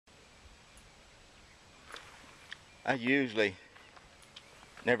I usually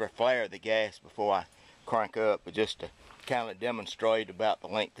never flare the gas before I crank up, but just to kind of demonstrate about the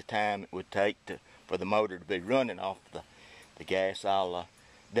length of time it would take for the motor to be running off the gas, I'll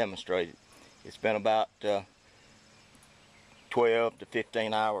demonstrate it. It's been about 12 to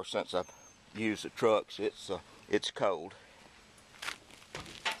 15 hours since I've used the truck, so it's cold.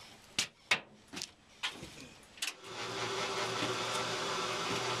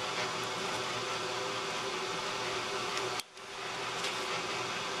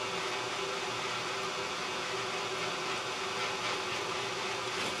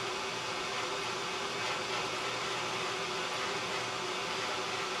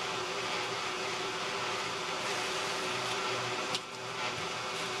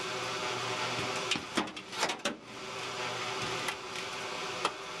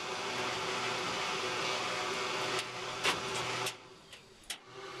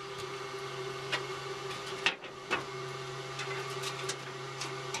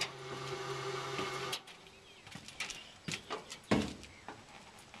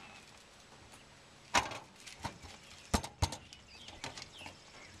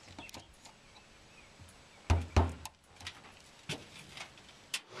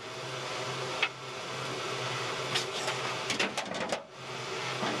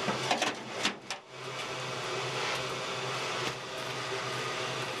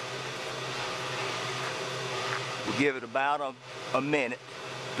 We'll give it about a minute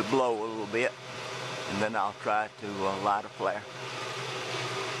to blow a little bit, and then I'll try to light a flare.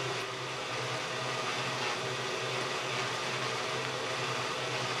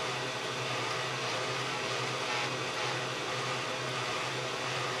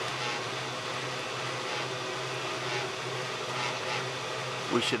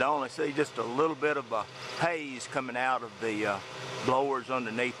 We should only see just a little bit of a haze coming out of the blowers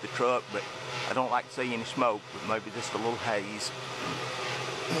underneath the truck, but I don't like to see any smoke, but maybe just a little haze.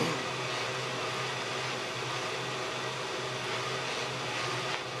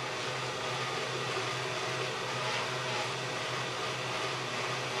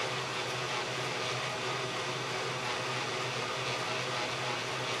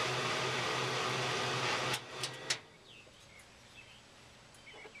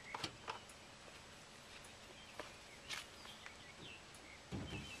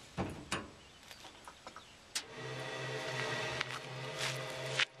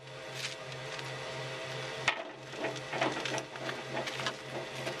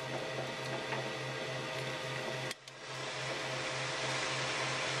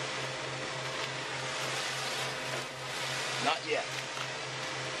 Not yet.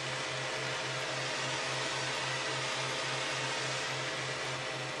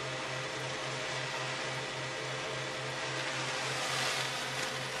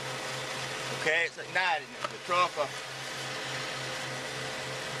 Okay, it's igniting. The truck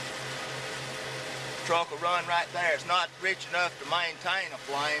will run right there. It's not rich enough to maintain a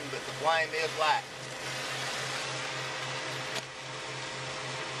flame, but the flame is light.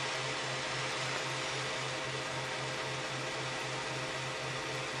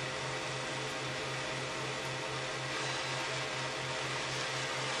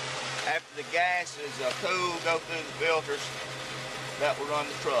 After the gas is cool, go through the filters, that will run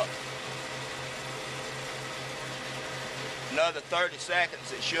the truck. Another 30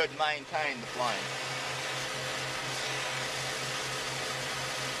 seconds, it should maintain the flame.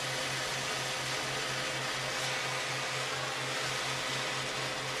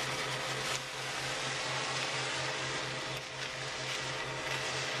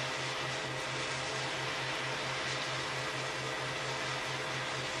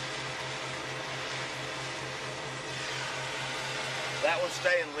 That one's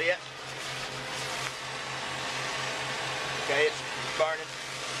staying lit. Okay, it's burning.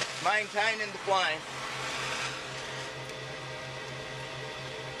 Maintaining the flame.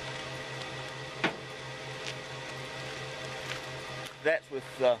 That's with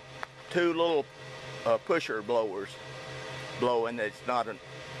two little pusher blowers blowing. It's not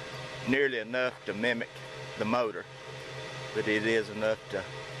nearly enough to mimic the motor, but it is enough to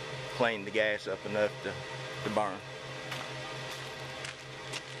clean the gas up enough to burn.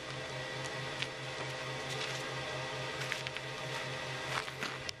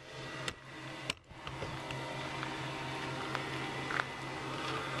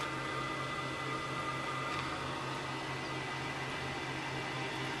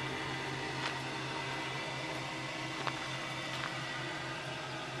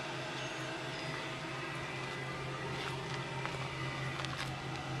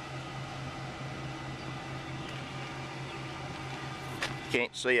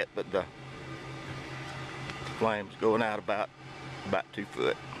 Can't see it, but the flames going out about 2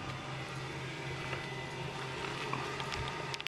 foot.